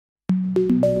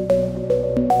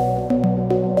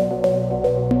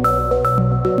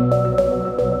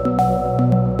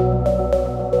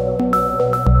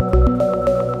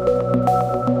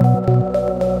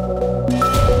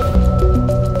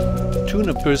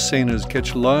First seiners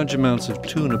catch large amounts of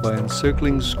tuna by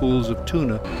encircling schools of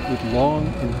tuna with long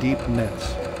and deep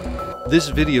nets. This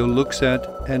video looks at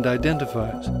and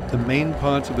identifies the main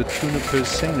parts of a tuna purse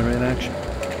seiner in action.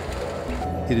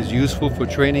 It is useful for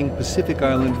training Pacific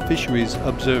Island fisheries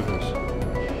observers.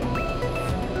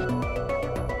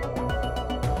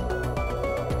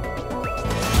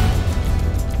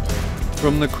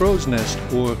 From the crow's nest,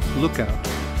 or lookout,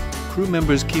 crew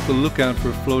members keep a lookout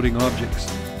for floating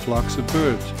objects, flocks of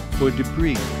birds, or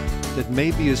debris that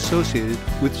may be associated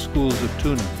with schools of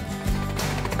tuna.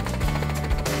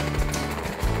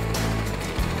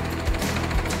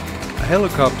 A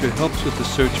helicopter helps with the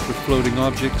search for floating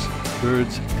objects,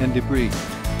 birds, and debris.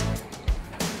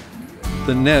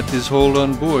 The net is hauled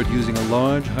on board using a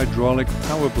large hydraulic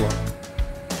power block.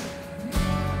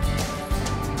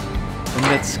 A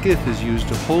net skiff is used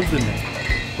to hold the net,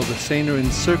 while the seiner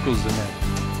encircles the net.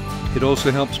 It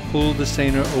also helps pull the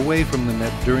seiner away from the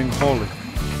net during hauling,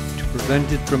 to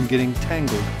prevent it from getting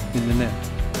tangled in the net.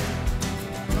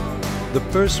 The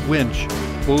purse winch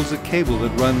pulls a cable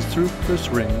that runs through purse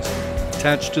rings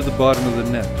attached to the bottom of the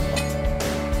net.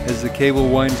 As the cable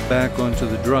winds back onto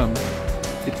the drum,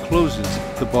 it closes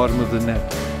the bottom of the net.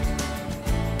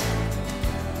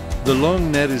 The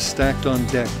long net is stacked on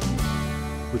deck,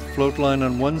 with float line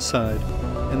on one side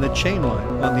and the chain line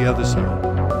on the other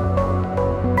side.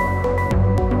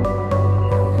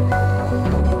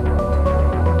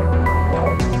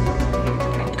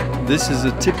 This is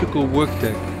a typical work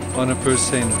deck on a purse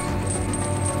seiner.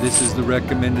 This is the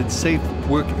recommended safe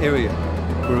work area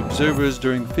for observers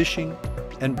during fishing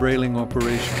and brailing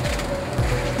operations.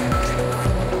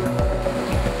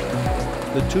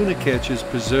 The tuna catch is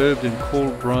preserved in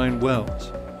cold brine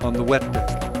wells on the wet deck.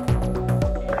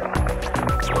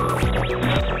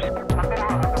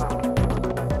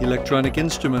 Electronic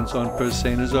instruments on purse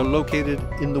seiners are located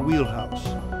in the wheelhouse.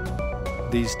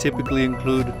 These typically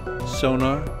include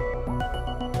sonar,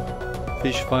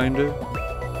 fish finder,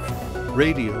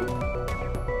 radio,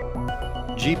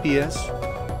 GPS,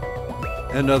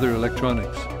 and other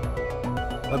electronics.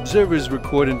 Observers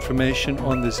record information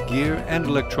on this gear and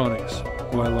electronics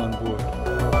while on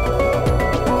board.